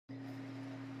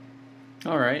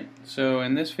Alright, so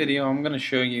in this video I'm going to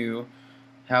show you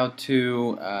how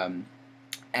to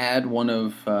add one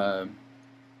of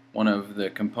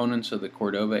the components of the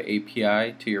Cordova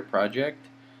API to your project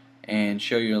and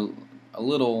show you a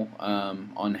little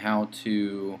on how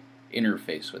to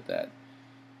interface with that.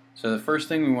 So the first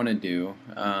thing we want to do,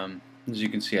 as you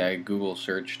can see, I Google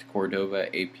searched Cordova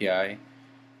API,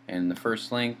 and the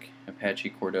first link,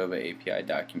 Apache Cordova API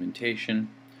documentation,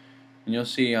 and you'll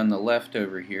see on the left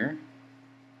over here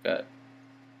got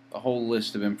a whole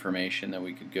list of information that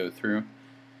we could go through.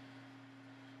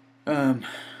 Down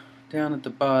at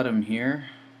the bottom here,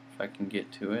 if I can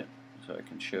get to it so I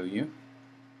can show you.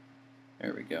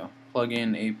 There we go.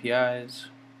 Plugin APIs,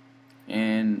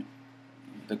 and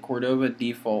the Cordova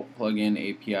default plugin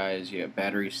APIs, you have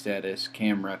battery status,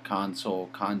 camera, console,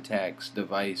 contacts,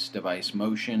 device, device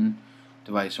motion,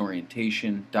 device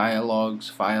orientation, dialogues,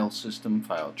 file system,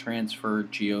 file transfer,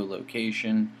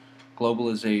 geolocation,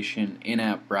 globalization,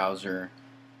 in-app browser,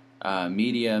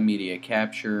 media, media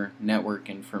capture, network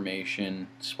information,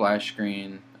 splash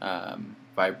screen,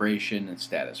 vibration, and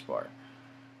status bar.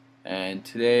 And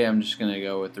today I'm just going to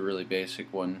go with the really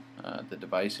basic one, the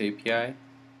device API.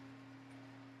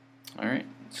 Alright,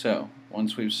 so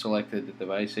once we've selected the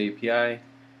device API,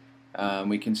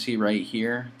 we can see right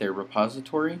here their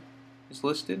repository is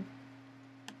listed.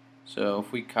 So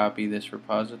if we copy this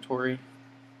repository,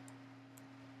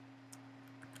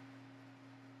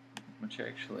 which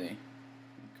actually,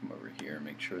 come over here and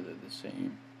make sure they're the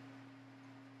same.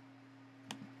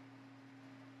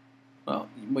 Well,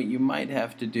 what you might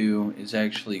have to do is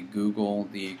actually Google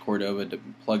the Cordova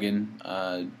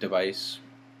plugin device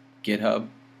GitHub.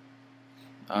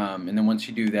 And then once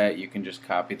you do that, you can just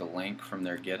copy the link from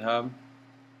their GitHub.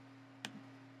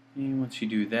 And once you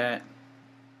do that,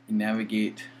 you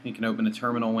navigate, you can open a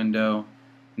terminal window,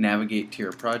 navigate to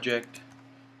your project.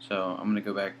 So I'm going to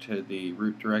go back to the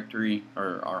root directory,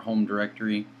 or our home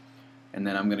directory, and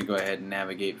then I'm going to go ahead and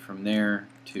navigate from there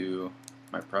to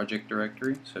my project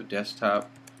directory. So desktop,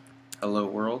 hello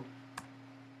world.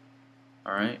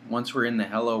 Alright, once we're in the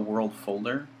hello world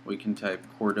folder, we can type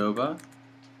Cordova.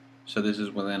 So this is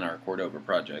within our Cordova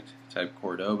project. Type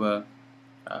Cordova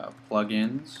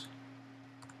plugins,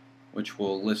 which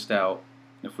will list out,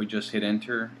 if we just hit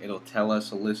enter, it'll tell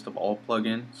us a list of all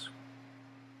plugins.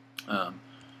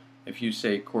 If you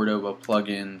say Cordova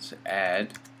plugins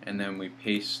add, and then we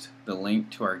paste the link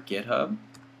to our GitHub,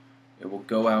 it will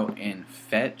go out and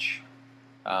fetch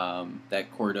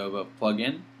that Cordova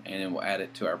plugin, and it will add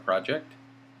it to our project.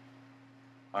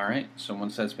 Alright, so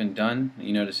once that's been done,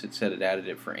 you notice it said it added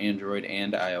it for Android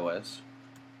and iOS.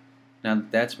 Now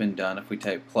that that's been done, if we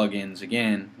type plugins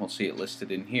again, we'll see it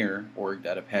listed in here,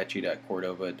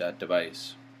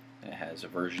 org.apache.cordova.device. It has a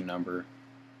version number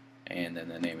and then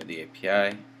the name of the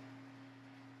API.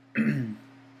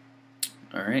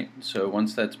 Alright, so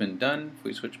once that's been done, if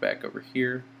we switch back over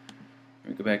here,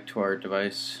 we go back to our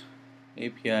device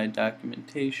API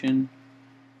documentation.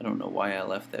 I don't know why I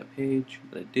left that page,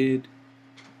 but I did.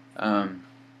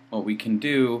 What we can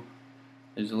do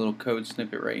is a little code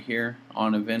snippet right here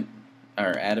on event,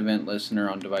 or add event listener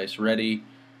on device ready,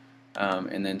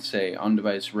 and then say on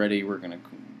device ready we're going to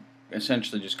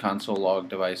essentially just console log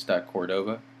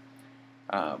device.cordova.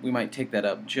 We might take that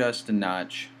up just a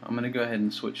notch. I'm going to go ahead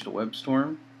and switch to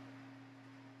WebStorm,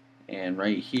 and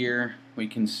right here we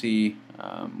can see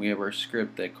we have our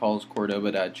script that calls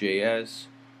Cordova.js,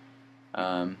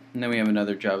 and then we have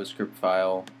another JavaScript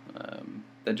file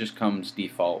that just comes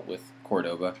default with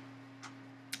Cordova.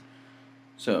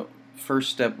 So first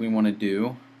step we want to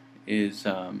do is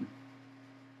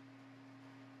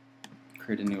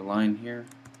create a new line here,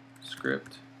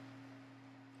 script.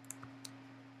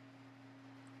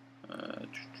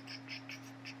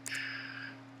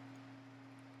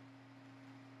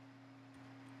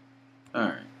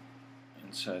 Alright,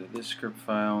 inside of this script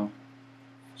file,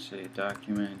 say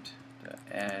document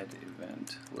add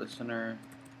event listener,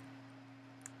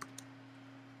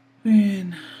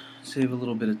 and save a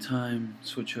little bit of time,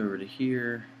 switch over to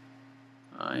here.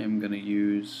 I am going to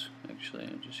use, actually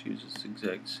I'll just use this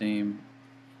exact same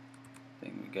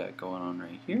thing we got going on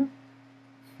right here.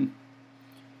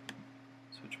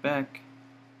 Switch back,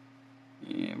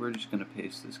 and we're just going to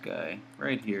paste this guy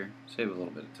right here, save a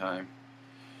little bit of time.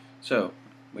 So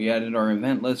we added our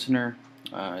event listener.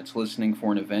 It's listening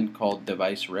for an event called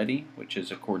device ready, which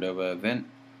is a Cordova event,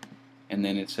 and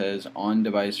then it says on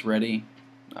device ready,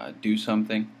 do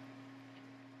something.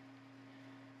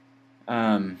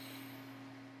 So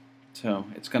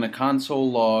it's going to console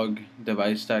log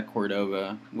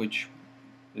device.cordova, which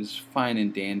is fine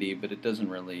and dandy, but it doesn't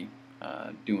really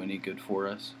do any good for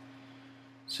us.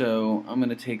 So I'm going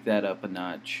to take that up a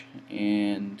notch,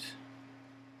 and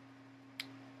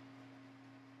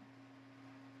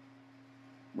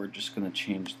we're just going to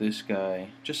change this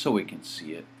guy just so we can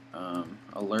see it.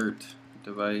 Alert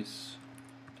device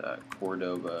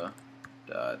Cordova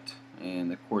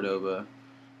and the Cordova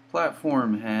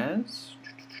platform has,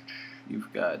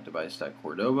 you've got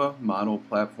device.cordova, model,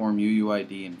 platform,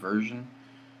 UUID, and version.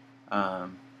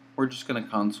 We're just going to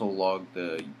console log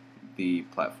the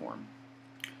platform.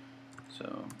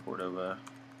 So Cordova,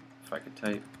 if I could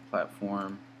type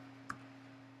platform.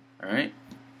 Alright,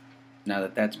 now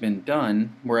that that's been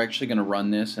done, we're actually going to run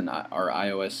this in our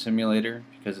iOS simulator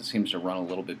because it seems to run a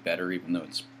little bit better even though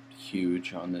it's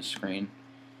huge on this screen.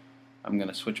 I'm going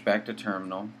to switch back to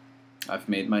terminal. I've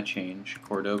made my change.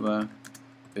 Cordova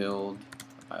build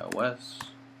iOS.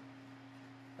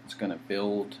 That's going to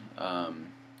build our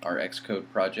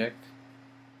Xcode project.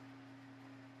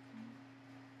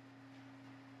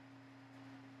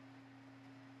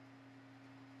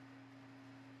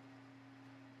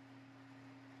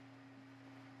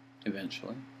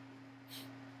 Eventually.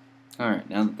 Alright,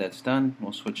 now that that's done,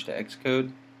 we'll switch to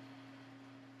Xcode.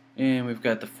 And we've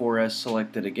got the 4S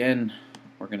selected again.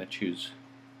 We're going to choose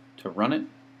to run it. You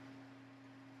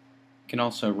can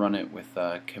also run it with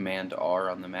Command R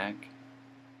on the Mac.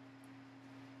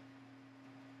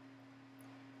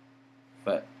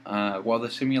 But while the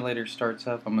simulator starts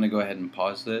up, I'm going to go ahead and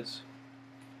pause this.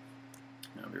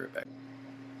 I'll be right back.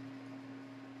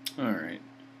 Alright.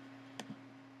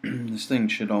 This thing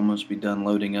should almost be done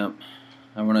loading up.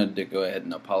 I wanted to go ahead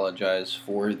and apologize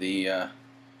for the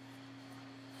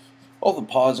all the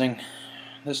pausing.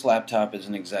 This laptop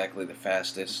isn't exactly the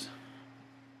fastest.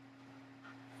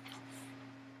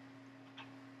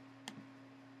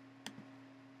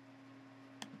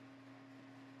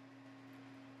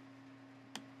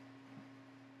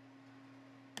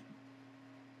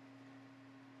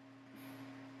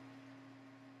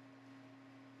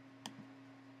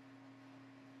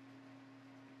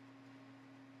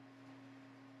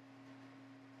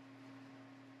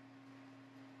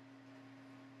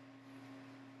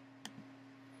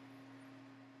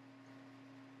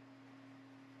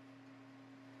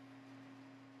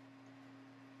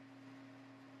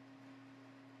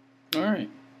 Alright,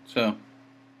 so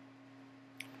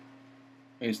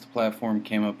I guess the platform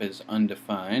came up as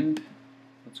undefined.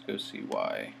 Let's go see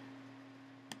why.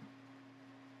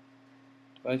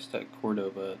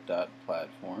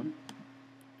 Device.cordova.platform.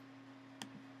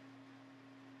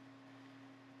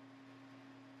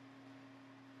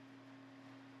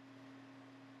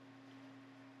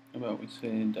 How about we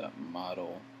say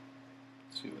 .model,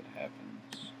 see what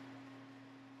happens.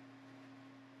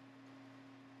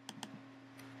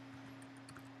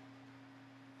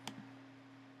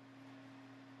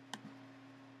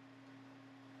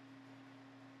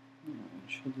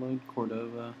 Should load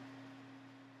Cordova.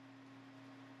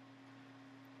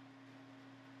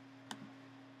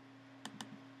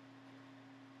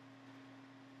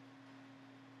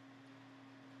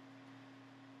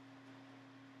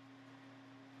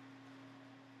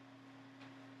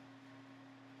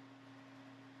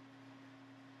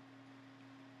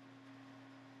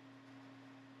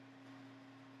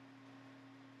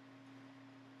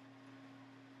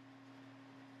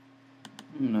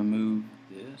 I'm going to move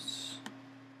this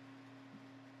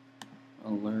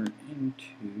alert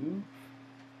into,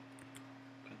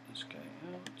 cut this guy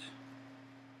out,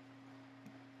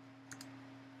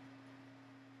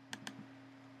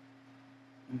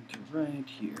 into right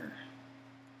here,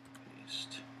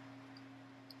 paste.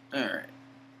 Alright,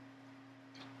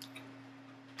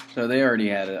 so they already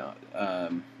had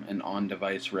an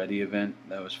on-device ready event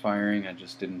that was firing. I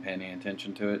just didn't pay any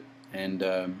attention to it, and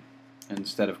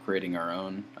instead of creating our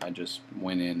own, I just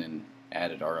went in and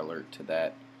added our alert to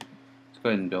that. Let's go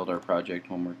ahead and build our project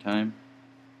one more time.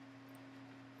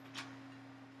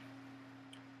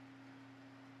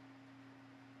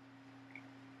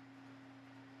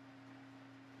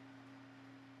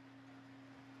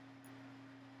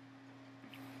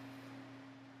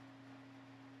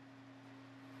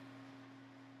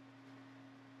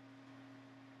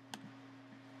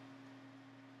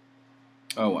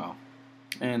 Oh wow.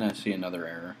 And I see another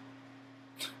error.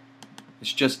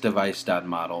 It's just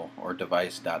device.model or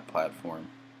device.platform.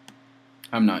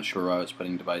 I'm not sure why I was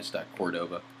putting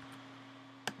device.cordova.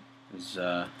 It's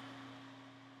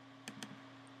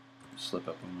slip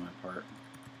up on my part.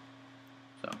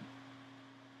 So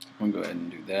I'm gonna go ahead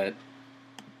and do that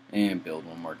and build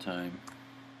one more time.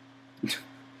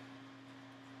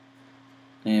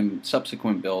 And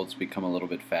subsequent builds become a little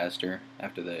bit faster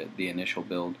after the initial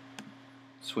build.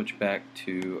 Switch back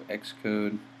to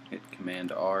Xcode, hit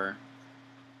Command R,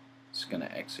 it's going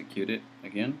to execute it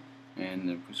again. And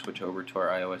if we switch over to our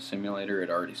iOS simulator,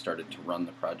 it already started to run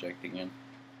the project again.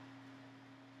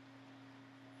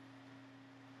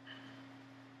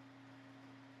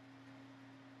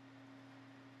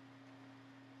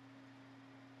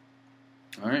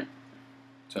 Alright,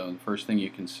 so the first thing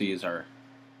you can see is our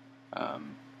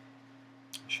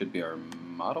should be our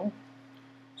model.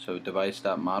 So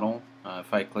device.model.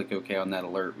 If I click OK on that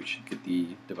alert, we should get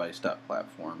the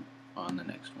device.platform on the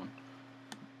next one.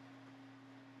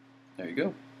 There you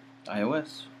go,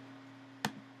 iOS.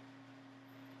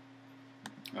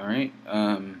 Alright,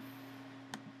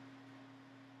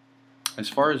 as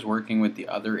far as working with the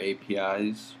other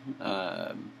APIs,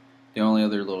 the only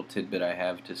other little tidbit I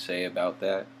have to say about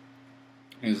that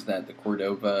is that the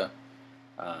Cordova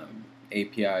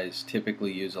APIs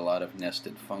typically use a lot of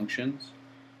nested functions.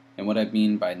 And what I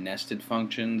mean by nested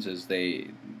functions is they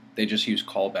just use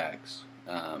callbacks.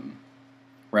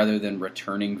 Rather than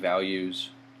returning values,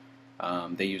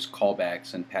 they use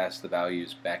callbacks and pass the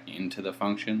values back into the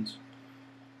functions.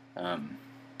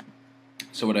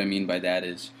 So what I mean by that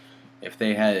is if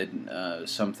they had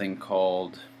something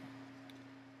called,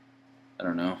 I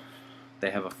don't know,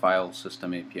 they have a file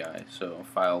system API, so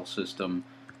file system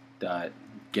dot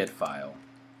get file.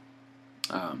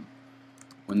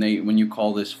 When you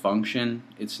call this function,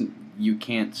 you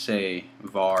can't say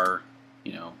var,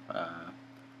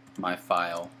 my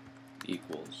file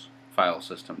equals file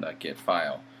system dot get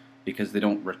file, because they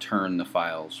don't return the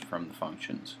files from the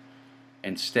functions.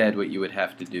 Instead, what you would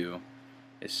have to do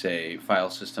is say file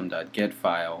system dot get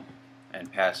file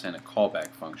and pass in a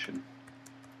callback function.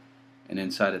 And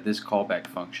inside of this callback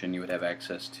function, you would have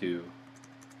access to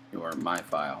your my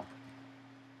file.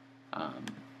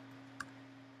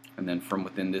 And then from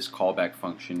within this callback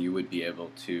function, you would be able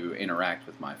to interact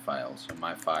with my file. So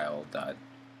my file dot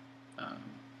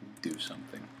do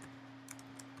something.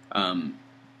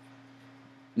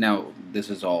 Now this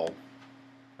is all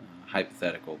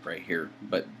hypothetical right here,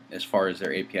 but as far as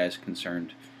their API is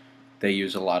concerned, they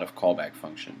use a lot of callback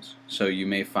functions. So you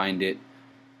may find it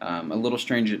a little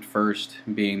strange at first,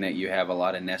 being that you have a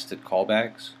lot of nested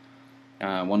callbacks.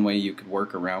 One way you could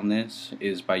work around this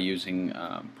is by using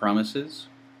promises,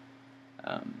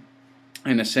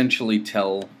 and essentially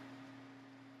tell.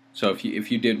 So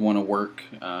if you did want to work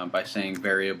by saying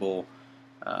variable,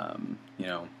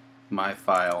 my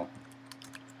file,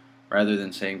 rather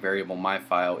than saying variable my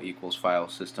file equals file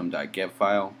system dot get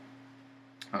file,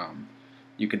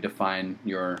 you could define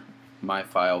your my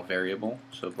file variable,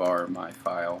 so var my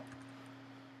file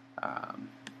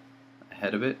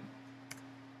ahead of it,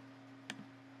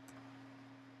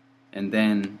 and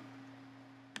then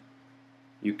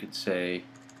you could say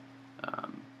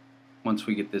once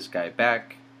we get this guy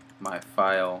back, my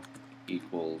file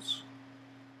equals,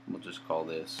 we'll just call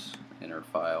this inner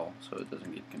file so it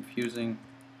doesn't get confusing,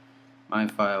 my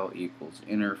file equals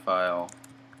inner file,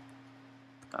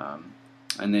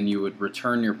 and then you would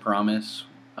return your promise,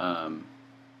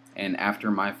 and after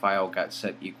my file got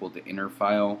set equal to inner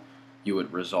file, you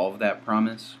would resolve that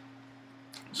promise.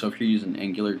 So if you're using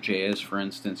AngularJS, for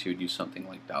instance, you would use something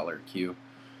like $Q.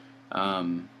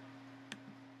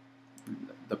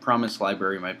 The promise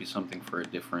library might be something for a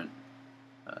different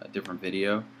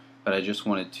video, but I just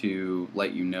wanted to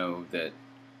let you know that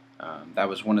that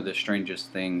was one of the strangest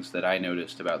things that I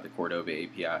noticed about the Cordova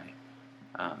API,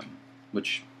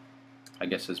 which I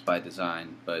guess is by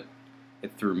design, but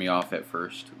it threw me off at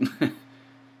first.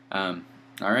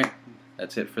 Alright,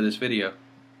 that's it for this video.